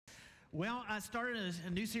Well, I started a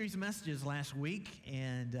new series of messages last week,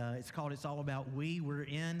 and it's called It's All About We. We're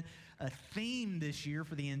in a theme this year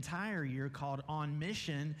for the entire year called On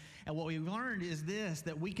Mission, and what we've learned is this,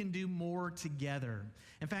 that we can do more together.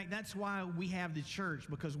 In fact, that's why we have the church,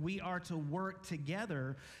 because we are to work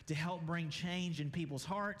together to help bring change in people's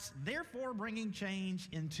hearts, therefore bringing change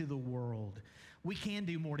into the world. We can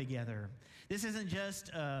do more together. This isn't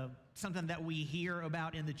just something that we hear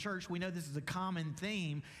about in the church. We know this is a common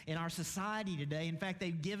theme in our society today. In fact,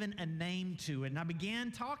 they've given a name to it. And I began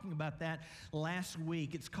talking about that last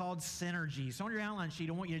week. It's called synergy. So on your outline sheet,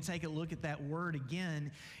 I want you to take a look at that word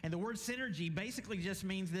again. And the word synergy basically just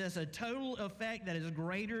means this, a total effect that is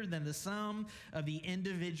greater than the sum of the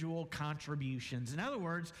individual contributions. In other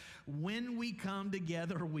words, when we come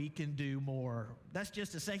together, we can do more. That's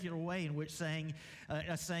just a secular way in which saying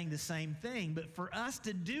the same thing. But for us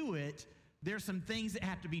to do it, there's some things that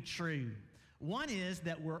have to be true. One is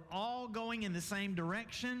that we're all going in the same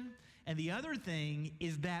direction, and the other thing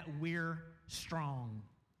is that we're strong.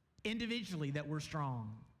 Individually, that we're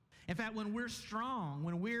strong. In fact, when we're strong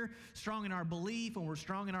in our belief, when we're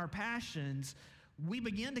strong in our passions, we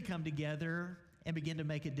begin to come together and begin to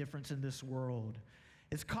make a difference in this world.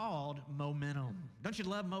 It's called momentum. Don't you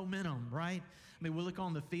love momentum, right? I mean, we look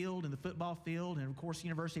on the field, in the football field, and of course,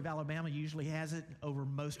 University of Alabama usually has it over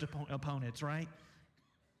most opponents, right?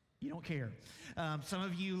 You don't care. Some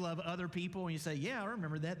of you love other people, and you say, yeah, I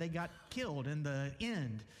remember that. They got killed in the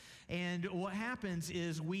end. And what happens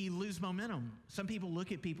is we lose momentum. Some people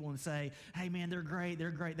look at people and say, hey, man, they're great.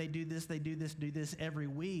 They do this every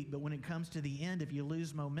week. But when it comes to the end, if you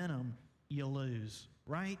lose momentum, you lose,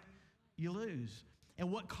 right? You lose.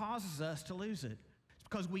 And what causes us to lose it? It's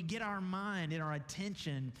because we get our mind and our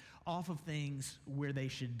attention off of things where they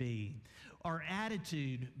should be. Our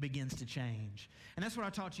attitude begins to change. And that's what I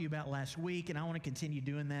talked to you about last week, and I want to continue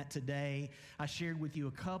doing that today. I shared with you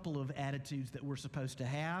a couple of attitudes that we're supposed to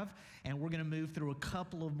have, and we're going to move through a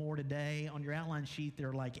couple of more today. On your outline sheet, there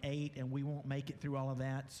are like 8, and we won't make it through all of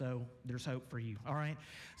that, so there's hope for you, all right?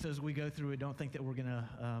 So as we go through it, don't think that we're going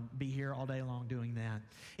to be here all day long doing that.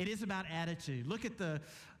 It is about attitude. Look at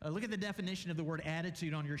the definition of the word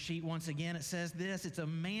attitude on your sheet once again. It says this, it's a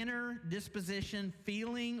manner, disposition,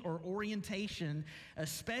 feeling, or orientation,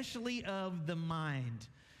 especially of the mind.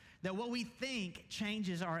 That what we think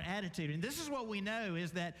changes our attitude. And this is what we know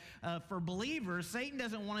is that for believers, Satan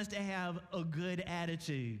doesn't want us to have a good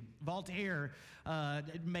attitude. Voltaire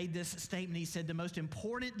made this statement. He said, the most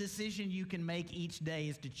important decision you can make each day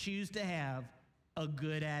is to choose to have a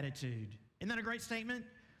good attitude. Isn't that a great statement?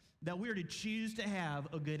 That we are to choose to have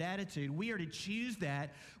a good attitude. We are to choose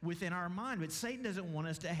that within our mind. But Satan doesn't want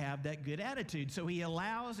us to have that good attitude. So he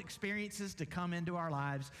allows experiences to come into our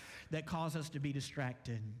lives that cause us to be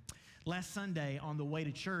distracted. Last Sunday on the way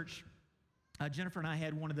to church, Jennifer and I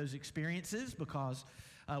had one of those experiences because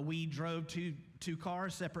we drove two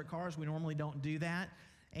cars, separate cars. We normally don't do that.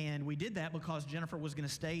 And we did that because Jennifer was going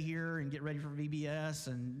to stay here and get ready for VBS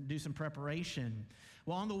and do some preparation.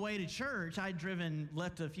 Well, on the way to church,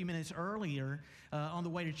 left a few minutes earlier. On the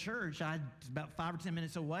way to church, I was about 5 or 10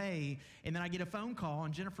 minutes away, and then I get a phone call,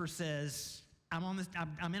 and Jennifer says,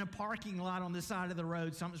 I'm in a parking lot on this side of the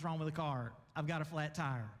road. Something's wrong with the car. I've got a flat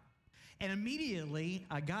tire. And immediately,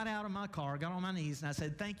 I got out of my car, got on my knees, and I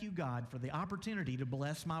said, thank you, God, for the opportunity to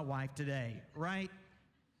bless my wife today, right?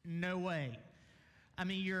 No way. I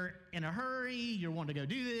mean, you're in a hurry, you're wanting to go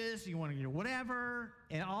do this, you want to do whatever,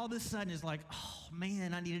 and all of a sudden it's like, oh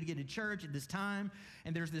man, I needed to get to church at this time,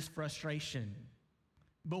 and there's this frustration.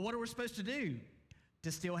 But what are we supposed to do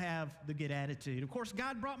to still have the good attitude? Of course,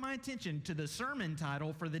 God brought my attention to the sermon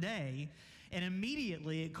title for the day, and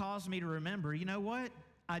immediately it caused me to remember, you know what?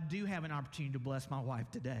 I do have an opportunity to bless my wife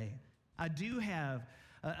today. I do have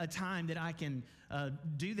a time that I can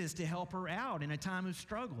do this to help her out in a time of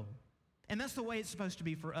struggle. And that's the way it's supposed to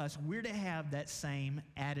be for us. We're to have that same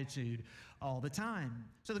attitude all the time.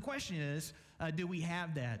 So the question is, do we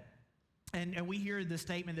have that? And we hear the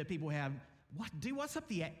statement that people have, what's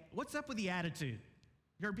up with the attitude?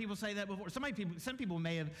 You heard people say that before. Some people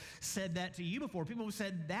may have said that to you before. People have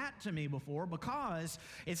said that to me before because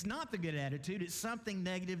it's not the good attitude. It's something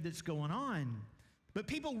negative that's going on. But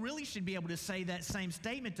people really should be able to say that same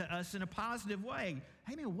statement to us in a positive way.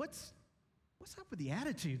 Hey man, what's up with the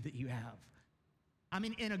attitude that you have? I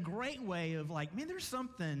mean, in a great way of like, man, there's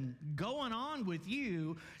something going on with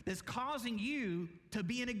you that's causing you to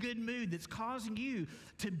be in a good mood, that's causing you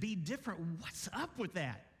to be different. What's up with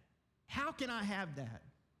that? How can I have that?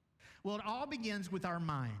 Well, it all begins with our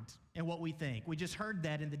mind and what we think. We just heard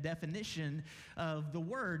that in the definition of the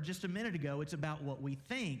word just a minute ago. It's about what we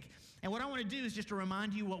think. And what I want to do is just to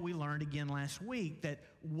remind you what we learned again last week, that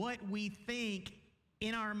what we think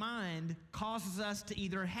in our mind causes us to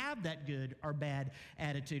either have that good or bad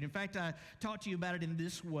attitude. In fact, I talked to you about it in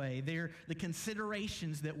this way. They're the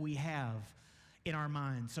considerations that we have in our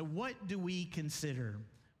mind. So what do we consider?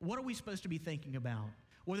 What are we supposed to be thinking about?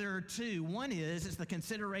 Well, there are two. One is the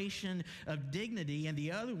consideration of dignity, and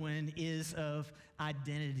the other one is of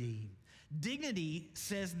identity. Dignity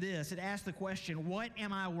says this. It asks the question, what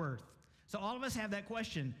am I worth? So all of us have that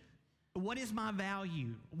question. What is my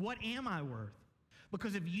value? What am I worth?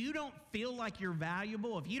 Because if you don't feel like you're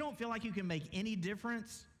valuable, if you don't feel like you can make any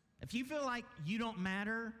difference, if you feel like you don't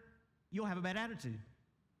matter, you'll have a bad attitude.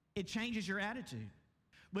 It changes your attitude.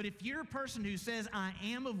 But if you're a person who says, I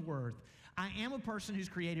am of worth, I am a person who's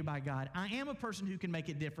created by God, I am a person who can make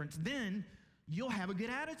a difference, then you'll have a good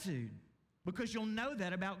attitude because you'll know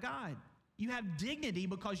that about God. You have dignity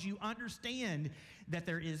because you understand that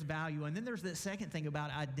there is value. And then there's that second thing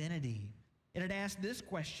about identity. And it asks this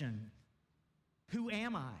question. Who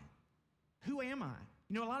am I? Who am I?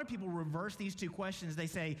 You know, a lot of people reverse these two questions. They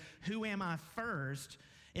say, who am I first,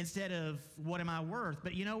 instead of what am I worth?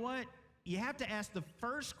 But you know what? You have to ask the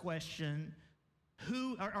first question,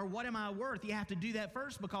 who or what am I worth? You have to do that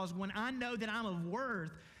first, because when I know that I'm of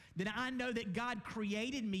worth, then I know that God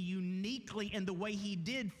created me uniquely in the way He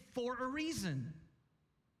did for a reason.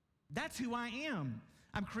 That's who I am.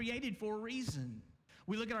 I'm created for a reason.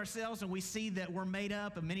 We look at ourselves and we see that we're made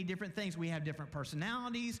up of many different things. We have different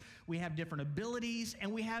personalities, we have different abilities,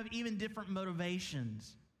 and we have even different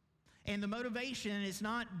motivations. And the motivation is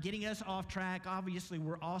not getting us off track. Obviously,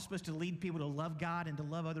 we're all supposed to lead people to love God and to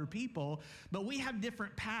love other people, but we have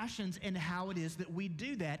different passions in how it is that we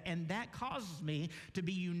do that, and that causes me to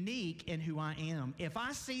be unique in who I am. If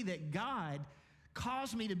I see that God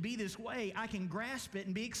caused me to be this way, I can grasp it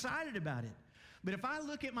and be excited about it. But if I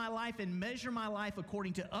look at my life and measure my life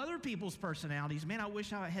according to other people's personalities, man, I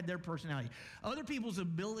wish I had their personality, other people's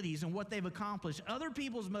abilities and what they've accomplished, other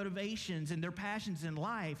people's motivations and their passions in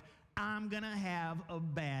life, I'm going to have a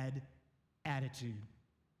bad attitude.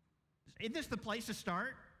 Isn't this the place to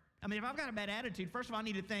start? I mean, if I've got a bad attitude, first of all, I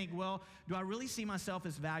need to think, well, do I really see myself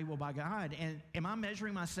as valuable by God? And am I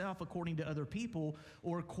measuring myself according to other people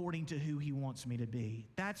or according to who He wants me to be?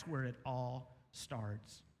 That's where it all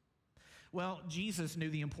starts. Well, Jesus knew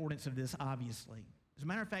the importance of this, obviously. As a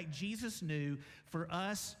matter of fact, Jesus knew for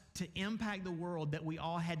us to impact the world that we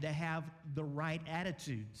all had to have the right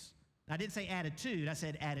attitudes. I didn't say attitude, I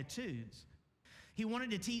said attitudes. He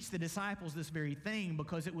wanted to teach the disciples this very thing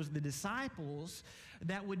because it was the disciples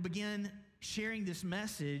that would begin sharing this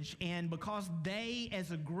message, and because they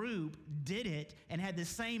as a group did it and had the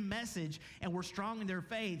same message and were strong in their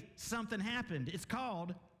faith, something happened. It's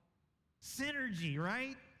called synergy,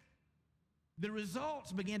 right? The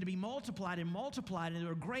results began to be multiplied, and there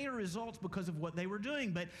were greater results because of what they were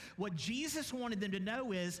doing. But what Jesus wanted them to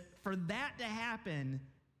know is, for that to happen,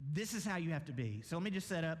 this is how you have to be. So let me just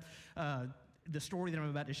set up the story that I'm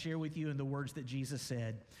about to share with you and the words that Jesus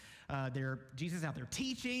said. Jesus is out there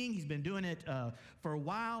teaching. He's been doing it for a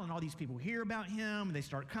while, and all these people hear about Him, and they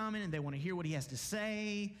start coming, and they want to hear what He has to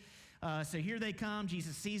say. So here they come.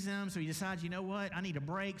 Jesus sees them, so He decides, you know what? I need a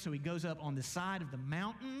break. So He goes up on the side of the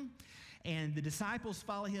mountain, and the disciples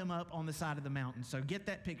follow Him up on the side of the mountain. So get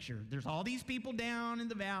that picture. There's all these people down in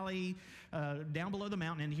the valley, down below the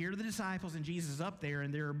mountain, and here are the disciples, and Jesus is up there,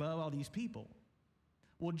 and they're above all these people.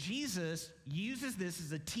 Well, Jesus uses this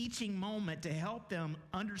as a teaching moment to help them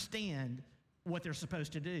understand what they're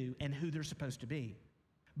supposed to do and who they're supposed to be.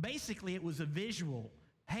 Basically, it was a visual.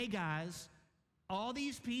 Hey, guys, all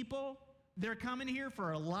these people, they're coming here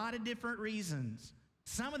for a lot of different reasons.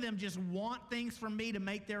 Some of them just want things from me to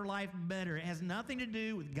make their life better. It has nothing to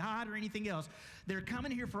do with God or anything else. They're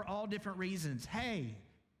coming here for all different reasons. Hey,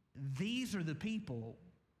 these are the people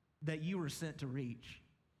that you were sent to reach,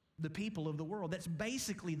 the people of the world. That's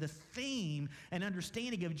basically the theme and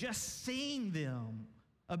understanding of just seeing them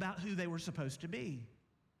about who they were supposed to be.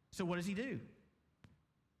 So what does He do?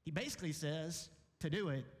 He basically says, to do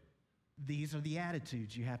it, these are the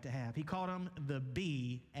attitudes you have to have. He called them the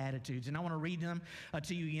B attitudes. And I want to read them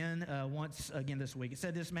to you again once again this week. It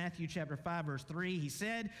said this, Matthew chapter 5, verse 3. He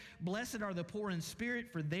said, "Blessed are the poor in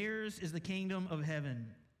spirit, for theirs is the kingdom of heaven.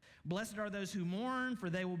 Blessed are those who mourn,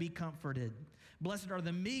 for they will be comforted. Blessed are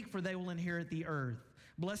the meek, for they will inherit the earth.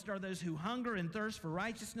 Blessed are those who hunger and thirst for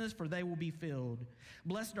righteousness, for they will be filled.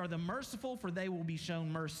 Blessed are the merciful, for they will be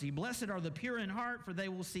shown mercy. Blessed are the pure in heart, for they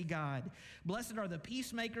will see God. Blessed are the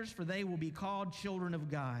peacemakers, for they will be called children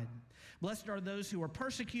of God. Blessed are those who are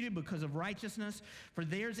persecuted because of righteousness, for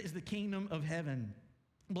theirs is the kingdom of heaven.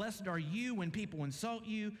 Blessed are you when people insult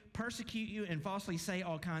you, persecute you, and falsely say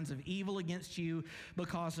all kinds of evil against you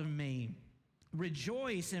because of me.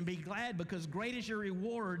 Rejoice and be glad, because great is your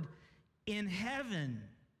reward in heaven.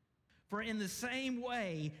 For in the same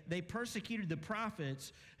way they persecuted the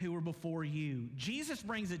prophets who were before you. Jesus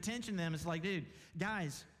brings attention to them. It's like, dude,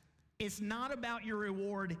 guys, it's not about your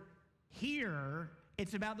reward here.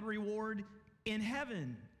 It's about the reward in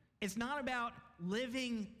heaven. It's not about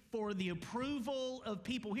living for the approval of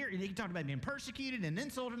people here. You talk about being persecuted and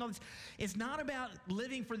insulted and all this. It's not about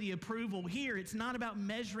living for the approval here. It's not about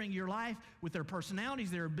measuring your life with their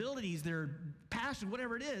personalities, their abilities, their passion,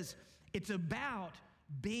 whatever it is. It's about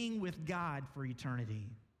being with God for eternity.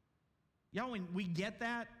 Y'all, when we get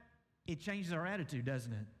that, it changes our attitude,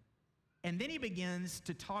 doesn't it? And then he begins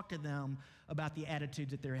to talk to them about the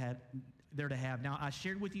attitudes that they're to have. Now, I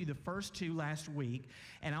shared with you the first two last week,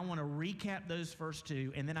 and I want to recap those first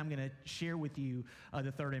two, and then I'm going to share with you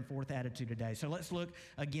the third and fourth attitude today. So let's look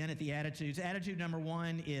again at the attitudes. Attitude number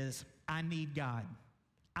one is, I need God.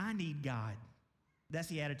 I need God. That's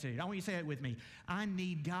the attitude. I want you to say it with me. I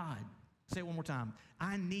need God. Say it one more time.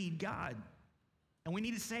 I need God. And we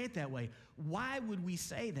need to say it that way. Why would we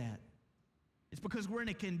say that? It's because we're in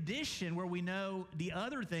a condition where we know the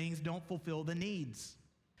other things don't fulfill the needs.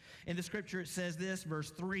 In the scripture, it says this, verse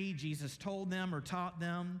 3, Jesus told them or taught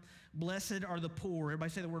them, blessed are the poor.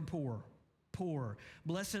 Everybody say the word poor. Poor.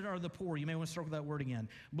 Blessed are the poor. You may want to circle that word again.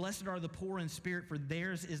 Blessed are the poor in spirit, for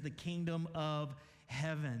theirs is the kingdom of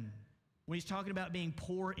heaven. When he's talking about being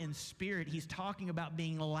poor in spirit, he's talking about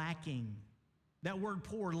being lacking. That word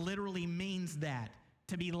poor literally means that,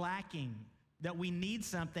 to be lacking, that we need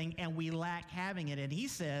something and we lack having it. And he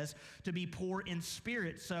says to be poor in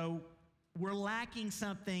spirit. So we're lacking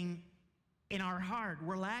something in our heart.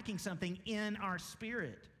 We're lacking something in our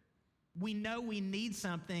spirit. We know we need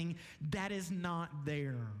something that is not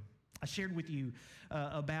there. I shared with you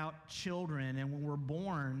about children, and when we're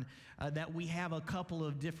born, that we have a couple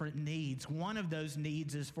of different needs. One of those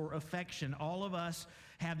needs is for affection. All of us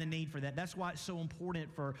have the need for that. That's why it's so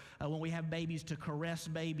important for when we have babies to caress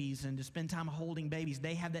babies and to spend time holding babies.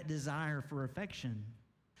 They have that desire for affection.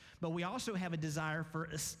 But we also have a desire for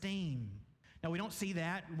esteem. Now, we don't see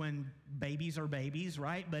that when babies are babies,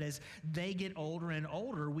 right? But as they get older and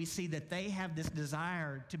older, we see that they have this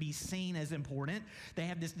desire to be seen as important. They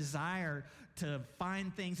have this desire to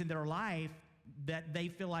find things in their life that they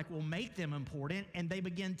feel like will make them important, and they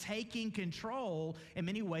begin taking control in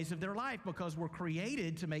many ways of their life because we're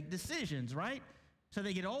created to make decisions, right? So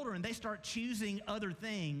they get older and they start choosing other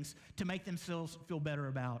things to make themselves feel better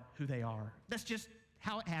about who they are. That's just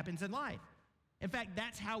how it happens in life. In fact,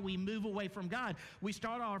 that's how we move away from God. We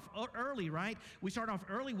start off early, right? We start off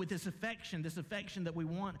early with this affection that we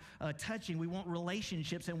want touching. We want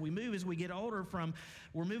relationships, and we move as we get older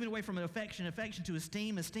we're moving away from affection to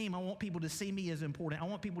esteem. I want people to see me as important. I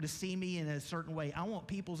want people to see me in a certain way. I want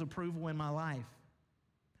people's approval in my life.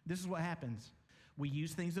 This is what happens. We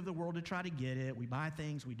use things of the world to try to get it. We buy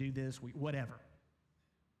things, we do this, whatever.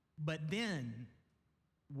 But then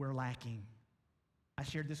we're lacking. I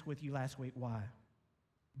shared this with you last week. Why?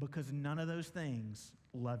 Because none of those things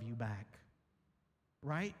love you back,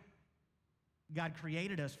 right? God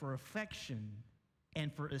created us for affection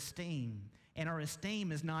and for esteem, and our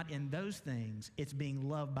esteem is not in those things. It's being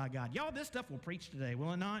loved by God. Y'all, this stuff will preach today,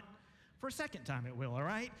 will it not? For a second time it will, all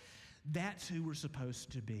right? That's who we're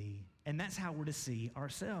supposed to be, and that's how we're to see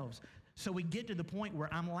ourselves. So we get to the point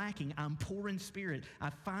where I'm lacking. I'm poor in spirit. I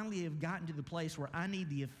finally have gotten to the place where I need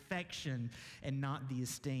the affection and not the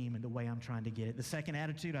esteem and the way I'm trying to get it. The second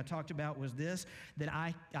attitude I talked about was this, that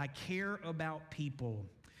I care about people.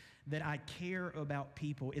 That I care about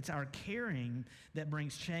people. It's our caring that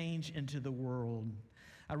brings change into the world.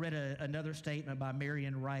 I read another statement by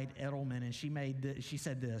Marian Wright Edelman, and she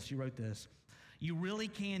said this. She wrote this. You really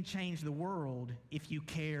can change the world if you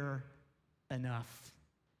care enough.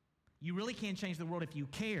 You really can't change the world if you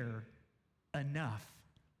care enough.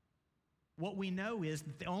 What we know is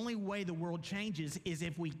that the only way the world changes is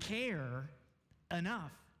if we care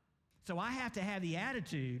enough. So I have to have the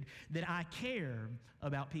attitude that I care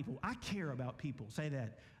about people. I care about people. Say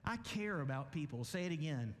that. I care about people. Say it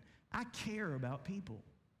again. I care about people.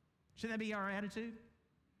 Should that be our attitude?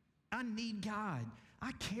 I need God.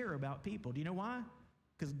 I care about people. Do you know why?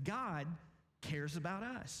 Because God cares about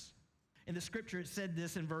us. In the scripture, it said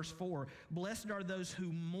this in verse 4, blessed are those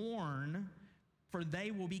who mourn, for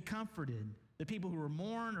they will be comforted. The people who are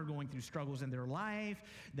mourn are going through struggles in their life.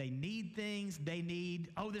 They need things. They need,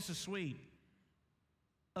 this is sweet,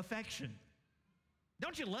 affection.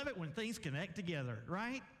 Don't you love it when things connect together,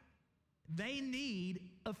 right? They need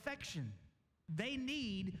affection. They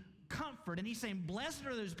need comfort. And he's saying, blessed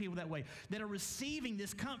are those people that way, that are receiving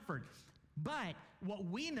this comfort. But what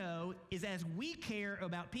we know is as we care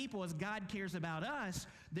about people, as God cares about us,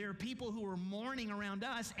 there are people who are mourning around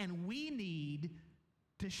us, and we need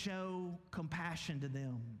to show compassion to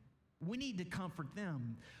them. We need to comfort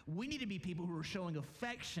them. We need to be people who are showing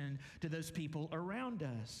affection to those people around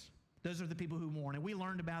us. Those are the people who mourn. And we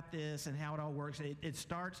learned about this and how it all works. It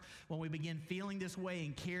starts when we begin feeling this way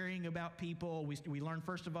and caring about people. We learn,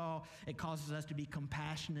 first of all, it causes us to be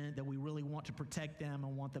compassionate, that we really want to protect them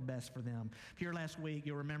and want the best for them. Here last week,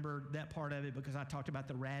 you'll remember that part of it because I talked about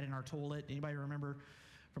the rat in our toilet. Anybody remember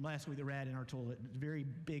from last week, the rat in our toilet? It's a very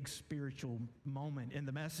big spiritual moment in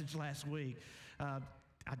the message last week.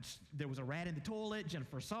 There was a rat in the toilet.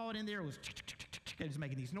 Jennifer saw it in there. It was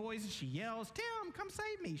making these noises. She yells, "Tim, come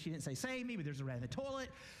save me." She didn't say save me, but there's a rat in the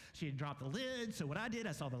toilet. She had dropped the lid. So what I did,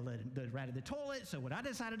 I saw the rat in the toilet. So what I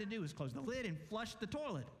decided to do was close the lid and flush the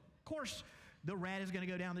toilet. Of course, the rat is going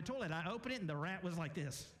to go down the toilet. I opened it, and the rat was like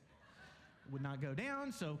this. Would not go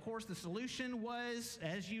down. So, of course, the solution was,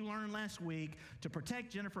 as you learned last week, to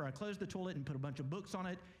protect Jennifer, I closed the toilet and put a bunch of books on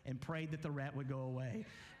it and prayed that the rat would go away.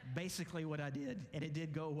 Basically what I did, and it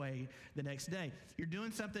did go away the next day. You're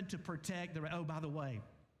doing something to protect the rat. Oh, by the way,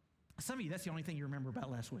 some of you, that's the only thing you remember about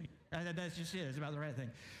last week. That's just it. It's about the rat thing.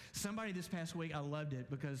 Somebody this past week, I loved it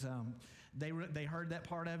because they heard that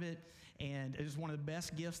part of it, and it was one of the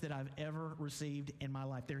best gifts that I've ever received in my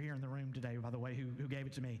life. They're here in the room today, by the way, who gave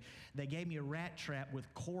it to me. They gave me a rat trap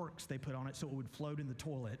with corks they put on it so it would float in the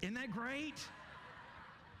toilet. Isn't that great?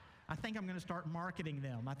 I think I'm going to start marketing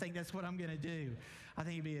them. I think that's what I'm going to do. I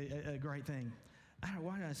think it'd be a great thing. I don't know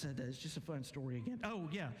why I said that. It's just a fun story again. Oh,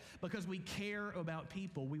 yeah, because we care about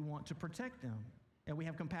people. We want to protect them, and we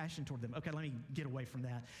have compassion toward them. Okay, let me get away from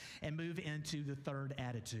that and move into the third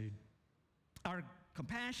attitude. Our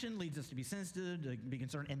compassion leads us to be sensitive, to be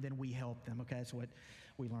concerned, and then we help them. Okay, that's what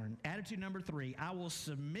we learn. Attitude number 3, I will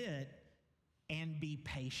submit and be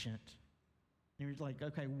patient. And you're like,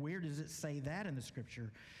 okay, where does it say that in the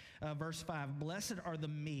scripture? Verse 5, blessed are the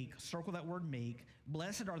meek. Circle that word meek.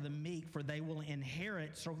 Blessed are the meek, for they will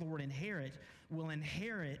inherit, circle the word inherit, will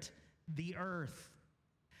inherit the earth.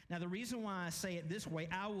 Now, the reason why I say it this way,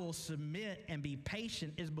 I will submit and be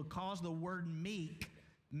patient, is because the word meek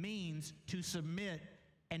means to submit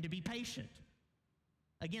and to be patient.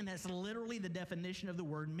 Again, that's literally the definition of the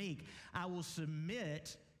word meek. I will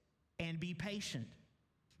submit and be patient.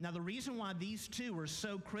 Now, the reason why these two are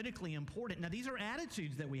so critically important, now these are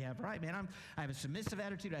attitudes that we have, right? Man, I have a submissive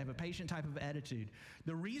attitude, I have a patient type of attitude.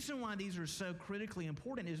 The reason why these are so critically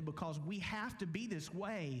important is because we have to be this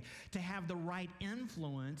way to have the right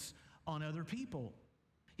influence on other people.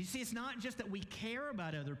 You see, it's not just that we care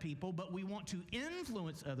about other people, but we want to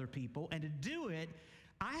influence other people, and to do it,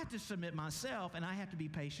 I have to submit myself, and I have to be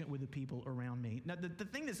patient with the people around me. Now, the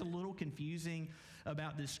thing that's a little confusing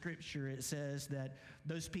about this scripture, it says that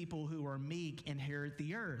those people who are meek inherit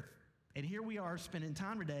the earth. And here we are spending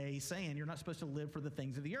time today saying you're not supposed to live for the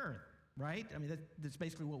things of the earth, right? I mean, that's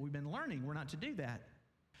basically what we've been learning. We're not to do that.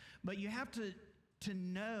 But you have to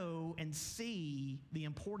know and see the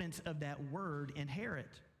importance of that word,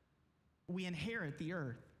 inherit. We inherit the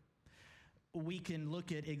earth. We can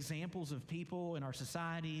look at examples of people in our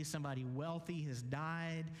society. Somebody wealthy has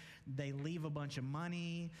died. They leave a bunch of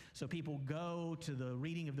money. So people go to the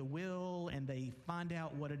reading of the will and they find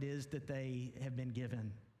out what it is that they have been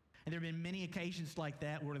given. And there have been many occasions like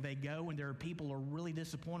that where they go and there are people who are really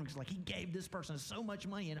disappointed because, like, he gave this person so much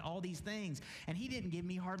money and all these things, and he didn't give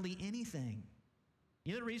me hardly anything.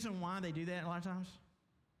 You know the reason why they do that a lot of times?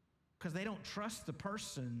 Because they don't trust the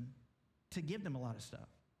person to give them a lot of stuff.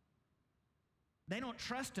 They don't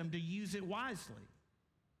trust them to use it wisely.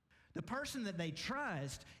 The person that they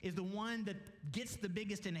trust is the one that gets the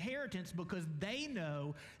biggest inheritance because they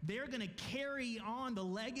know they're going to carry on the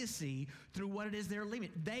legacy through what it is they're leaving.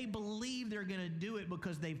 They believe they're going to do it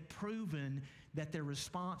because they've proven that they're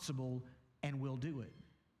responsible and will do it.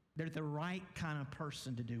 They're the right kind of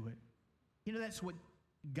person to do it. You know, that's what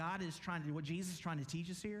God is trying to do, what Jesus is trying to teach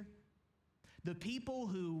us here. The people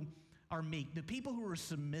who are meek, the people who are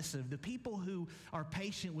submissive, the people who are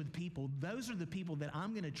patient with people, those are the people that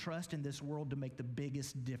I'm going to trust in this world to make the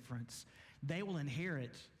biggest difference. They will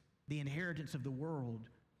inherit the inheritance of the world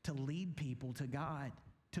to lead people to God,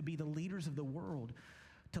 to be the leaders of the world,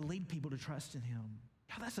 to lead people to trust in Him.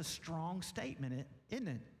 Now, that's a strong statement, isn't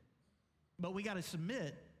it? But we got to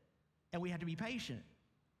submit and we have to be patient.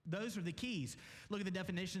 Those are the keys. Look at the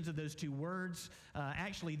definitions of those two words.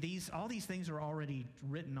 Actually, all these things are already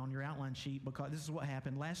written on your outline sheet because this is what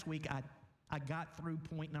happened. Last week, I got through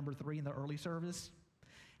point number 3 in the early service,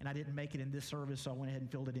 and I didn't make it in this service, so I went ahead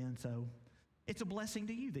and filled it in. So it's a blessing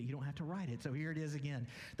to you that you don't have to write it. So here it is again.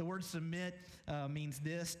 The word submit means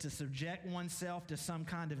this: to subject oneself to some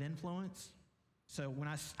kind of influence. So when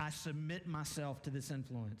I submit myself to this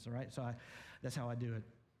influence, all right? So that's how I do it.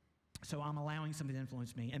 So I'm allowing something to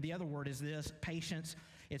influence me. And the other word is this: patience.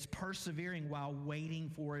 It's persevering while waiting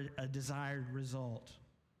for a desired result.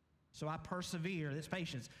 So I persevere, that's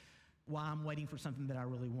patience, while I'm waiting for something that I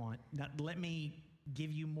really want. Now, let me give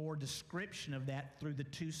you more description of that through the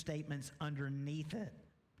two statements underneath it,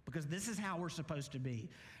 because this is how we're supposed to be.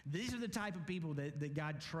 These are the type of people that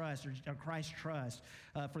God trusts, or Christ trusts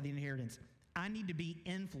for the inheritance. I need to be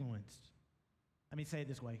influenced. Let me say it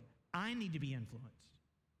this way. I need to be influenced.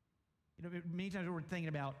 You know, many times we're thinking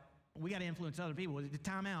about, we got to influence other people.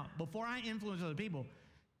 Time out. Before I influence other people,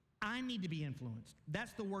 I need to be influenced.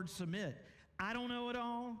 That's the word submit. I don't know it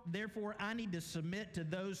all, therefore I need to submit to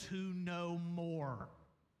those who know more.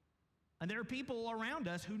 And there are people around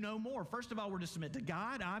us who know more. First of all, we're to submit to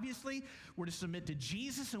God, obviously. We're to submit to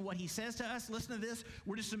Jesus and what he says to us. Listen to this.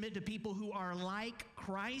 We're to submit to people who are like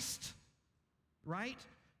Christ, right?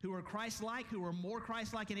 Who are Christ-like, who are more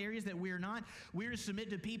Christ-like in areas that we are not. We're to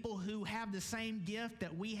submit to people who have the same gift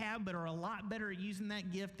that we have, but are a lot better at using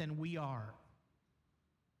that gift than we are.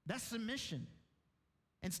 That's submission.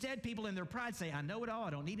 Instead, people in their pride say, I know it all, I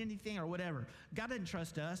don't need anything, or whatever. God doesn't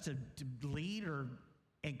trust us to lead or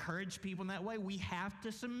encourage people in that way. We have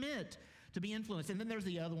to submit to be influenced. And then there's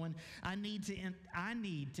the other one, I need to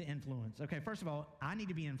influence. Okay, first of all, I need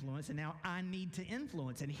to be influenced, and now I need to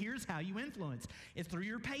influence. And here's how you influence. It's through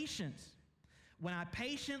your patience. When I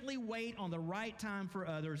patiently wait on the right time for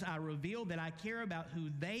others, I reveal that I care about who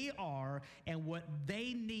they are and what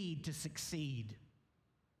they need to succeed.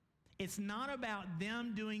 It's not about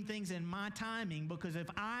them doing things in my timing, because if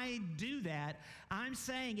I do that, I'm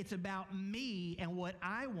saying it's about me and what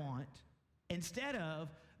I want, instead of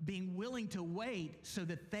being willing to wait so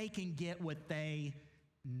that they can get what they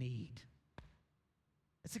need.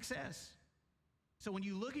 It's success. So when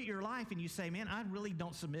you look at your life and you say, man, I really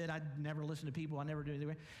don't submit, I never listen to people, I never do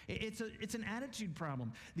anything, it's an attitude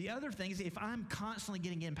problem. The other thing is, if I'm constantly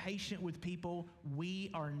getting impatient with people,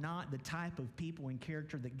 we are not the type of people and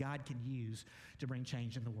character that God can use to bring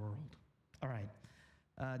change in the world. All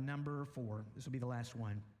right, number 4, this will be the last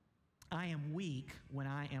one. I am weak when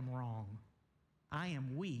I am wrong. I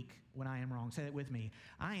am weak when I am wrong. Say that with me.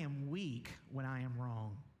 I am weak when I am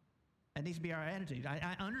wrong. That needs to be our attitude.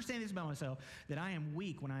 I understand this about myself, that I am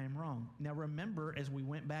weak when I am wrong. Now remember, as we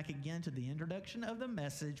went back again to the introduction of the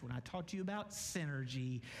message, when I talked to you about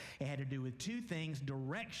synergy, it had to do with two things: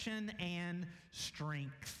 direction and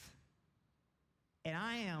strength. And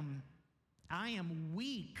I am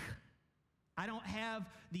weak. I don't have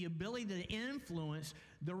the ability to influence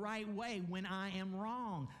the right way when I am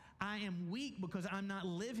wrong. I am weak because I'm not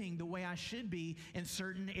living the way I should be in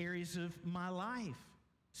certain areas of my life.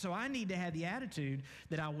 So I need to have the attitude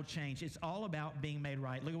that I will change. It's all about being made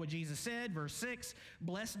right. Look at what Jesus said, verse 6.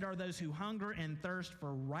 Blessed are those who hunger and thirst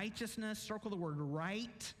for righteousness. Circle the word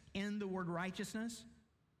right in the word righteousness.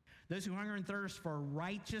 Those who hunger and thirst for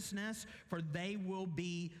righteousness, for they will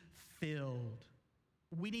be filled.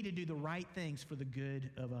 We need to do the right things for the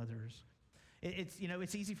good of others.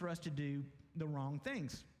 It's easy for us to do the wrong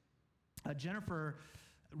things. Jennifer,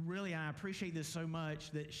 really, I appreciate this so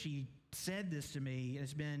much that she said this to me.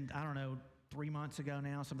 It's been, 3 months ago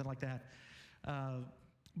now, something like that.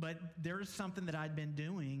 But there's something that I'd been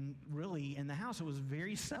doing really in the house. It was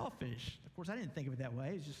very selfish. Of course, I didn't think of it that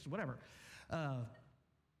way. It's just whatever.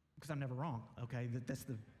 Because I'm never wrong, okay?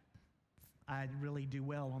 I really do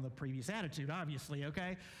well on the previous attitude, obviously,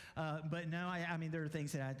 okay? But no, there are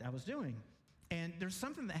things that I was doing. And there's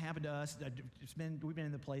something that happened to us. We've been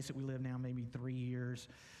in the place that we live now maybe 3 years.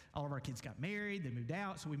 All of our kids got married. They moved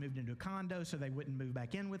out, so we moved into a condo so they wouldn't move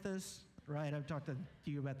back in with us, right? I've talked to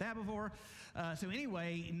you about that before. So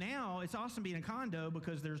anyway, now it's awesome being in a condo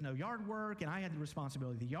because there's no yard work, and I had the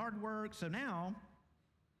responsibility of the yard work. So now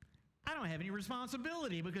I don't have any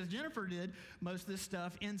responsibility because Jennifer did most of this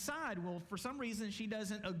stuff inside. Well, for some reason, she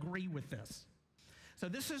doesn't agree with this. So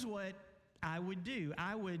this is what I would do.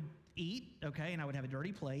 I would eat, okay, and I would have a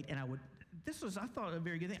dirty plate, and I thought, a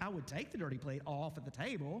very good thing. I would take the dirty plate off at the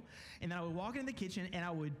table, and then I would walk into the kitchen, and I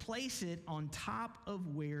would place it on top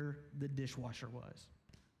of where the dishwasher was.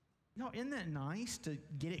 Isn't that nice to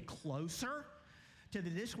get it closer to the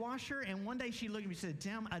dishwasher? And one day she looked at me and said,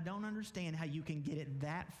 Tim, I don't understand how you can get it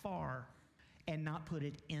that far and not put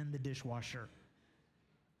it in the dishwasher.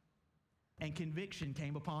 And conviction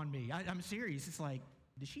came upon me. I'm serious. It's like,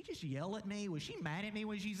 did she just yell at me? Was she mad at me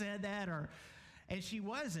when she said that? And she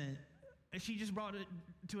wasn't. She just brought it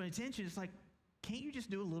to an attention. It's like, can't you just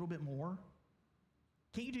do a little bit more?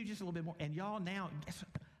 Can't you do just a little bit more? And y'all, now,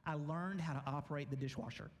 I learned how to operate the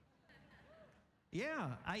dishwasher. Yeah,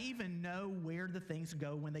 I even know where the things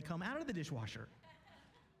go when they come out of the dishwasher.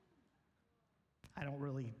 I don't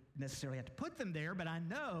really necessarily have to put them there, but I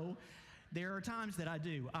know there are times that I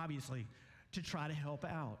do, obviously, to try to help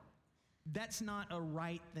out. That's not a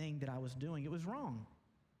right thing that I was doing. It was wrong.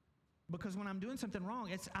 Because when I'm doing something wrong,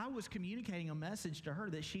 I was communicating a message to her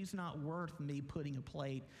that she's not worth me putting a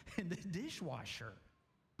plate in the dishwasher.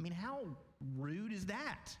 I mean, how rude is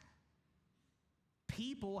that?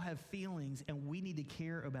 People have feelings, and we need to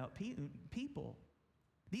care about people.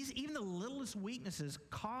 Even the littlest weaknesses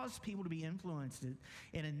cause people to be influenced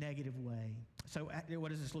in a negative way. So what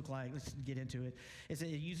does this look like? Let's get into it. It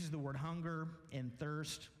uses the word hunger and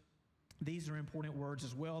thirst. These are important words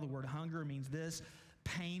as well. The word hunger means this: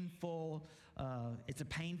 painful. It's a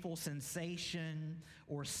painful sensation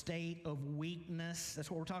or state of weakness. That's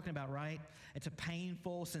what we're talking about, right? It's a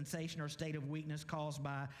painful sensation or state of weakness caused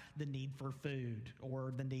by the need for food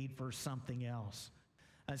or the need for something else.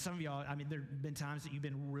 Some of y'all, I mean, there have been times that you've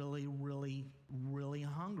been really, really, really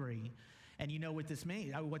hungry. And you know what this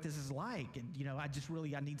means, what this is like. And,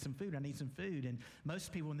 I need some food. I need some food. And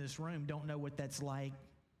most people in this room don't know what that's like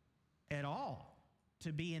at all,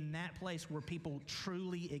 to be in that place where people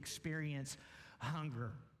truly experience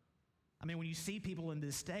hunger. I mean, when you see people in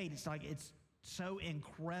this state, it's like it's so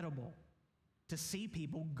incredible to see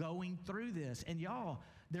people going through this. And y'all,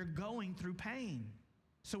 they're going through pain.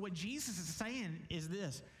 So what Jesus is saying is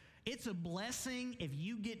this: it's a blessing if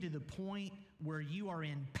you get to the point where you are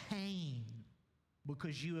in pain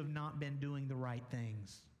because you have not been doing the right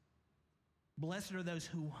things. Blessed are those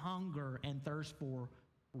who hunger and thirst for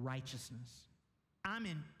righteousness. I'm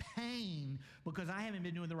in pain because I haven't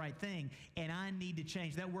been doing the right thing, and I need to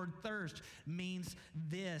change. That word thirst means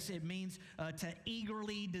this. It means to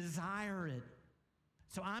eagerly desire it.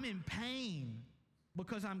 So I'm in pain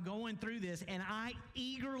because I'm going through this, and I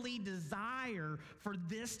eagerly desire for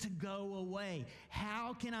this to go away.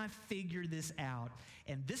 How can I figure this out?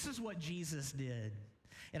 And this is what Jesus did.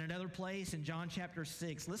 In another place in John chapter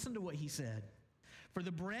 6, listen to what he said. For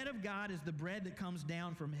the bread of God is the bread that comes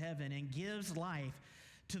down from heaven and gives life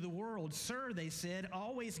to the world. Sir, they said,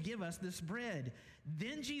 always give us this bread.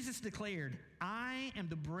 Then Jesus declared, I am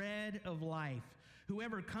the bread of life.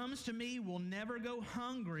 Whoever comes to me will never go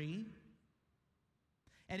hungry,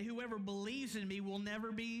 and whoever believes in me will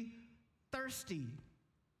never be thirsty.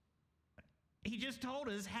 He just told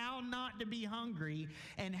us how not to be hungry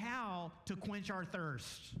and how to quench our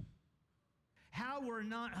thirst. How we're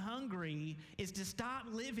not hungry is to stop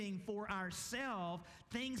living for ourselves,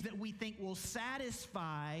 things that we think will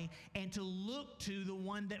satisfy, and to look to the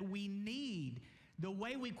one that we need. The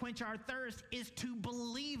way we quench our thirst is to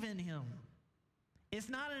believe in him. It's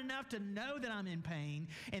not enough to know that I'm in pain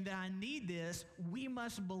and that I need this. We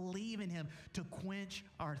must believe in him to quench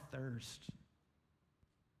our thirst.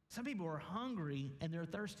 Some people are hungry and they're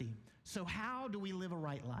thirsty. So how do we live a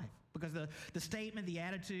right life? Because the statement, the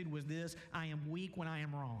attitude was this: I am weak when I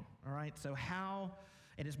am wrong. All right? So how,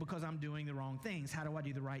 and it's because I'm doing the wrong things. How do I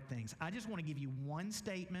do the right things? I just want to give you one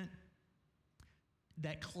statement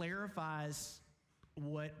that clarifies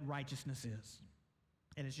what righteousness is.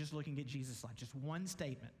 And it's just looking at Jesus' life. Just one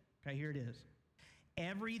statement. Okay, here it is.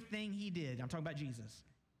 Everything he did, I'm talking about Jesus,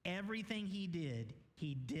 everything he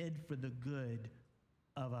did for the good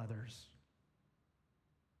of others.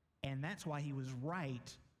 And that's why he was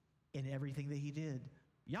right in everything that he did.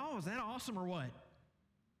 Y'all, is that awesome or what?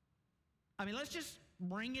 I mean, let's just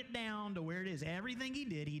bring it down to where it is. Everything he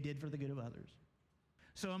did for the good of others.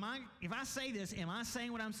 So if I say this, am I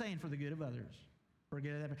saying what I'm saying for the good of others? For the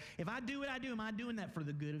good of others? If I do what I do, am I doing that for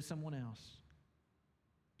the good of someone else?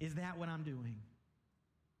 Is that what I'm doing?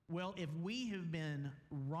 Well, if we have been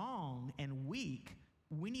wrong and weak,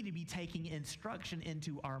 we need to be taking instruction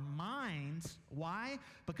into our minds. Why?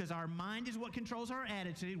 Because our mind is what controls our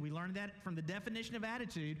attitude. We learned that from the definition of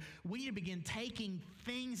attitude. We need to begin taking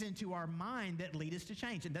things into our mind that lead us to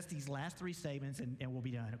change. And that's these last three statements, and we'll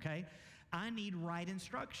be done, okay? I need right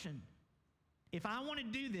instruction. If I want to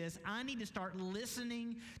do this, I need to start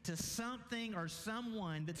listening to something or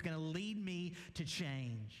someone that's going to lead me to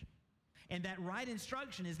change. And that right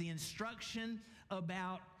instruction is the instruction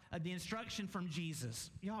from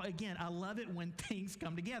Jesus. Y'all, again, I love it when things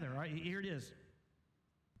come together. All right, here it is.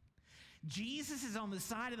 Jesus is on the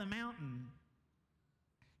side of the mountain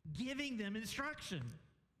giving them instruction.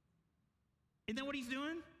 Isn't that what he's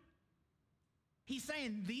doing? He's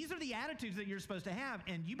saying these are the attitudes that you're supposed to have,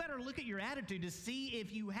 and you better look at your attitude to see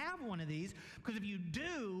if you have one of these, because if you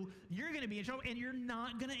do, you're going to be in trouble, and you're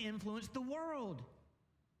not going to influence the world.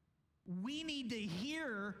 We need to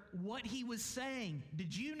hear what he was saying.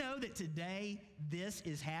 Did you know that today this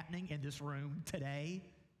is happening in this room today?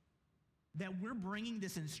 That we're bringing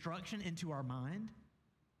this instruction into our mind?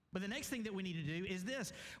 But the next thing that we need to do is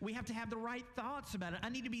this. We have to have the right thoughts about it. I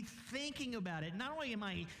need to be thinking about it. Not only am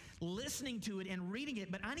I listening to it and reading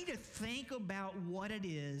it, but I need to think about what it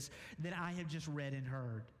is that I have just read and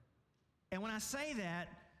heard. And when I say that,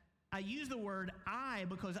 I use the word I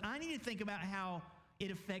because I need to think about how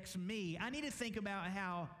it affects me. I need to think about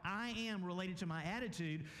how I am related to my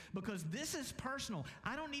attitude because this is personal.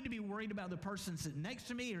 I don't need to be worried about the person sitting next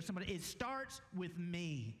to me or somebody. It starts with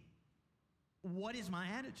me. What is my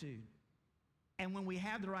attitude? And when we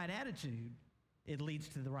have the right attitude, it leads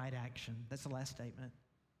to the right action. That's the last statement.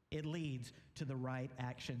 It leads to the right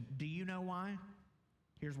action. Do you know why?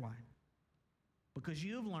 Here's why. Because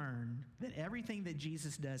you have learned that everything that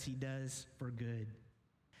Jesus does, he does for good.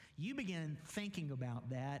 You begin thinking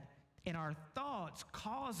about that, and our thoughts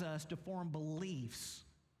cause us to form beliefs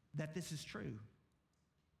that this is true.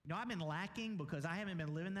 You know, I've been lacking because I haven't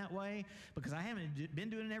been living that way, because I haven't been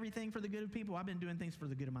doing everything for the good of people. I've been doing things for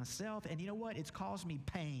the good of myself. And you know what? It's caused me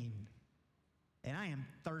pain. And I am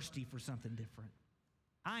thirsty for something different.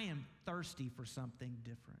 I am thirsty for something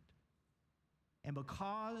different. And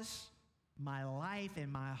because my life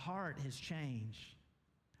and my heart has changed,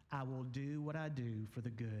 I will do what I do for the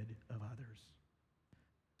good of others.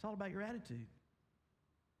 It's all about your attitude.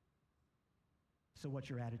 So what's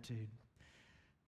your attitude?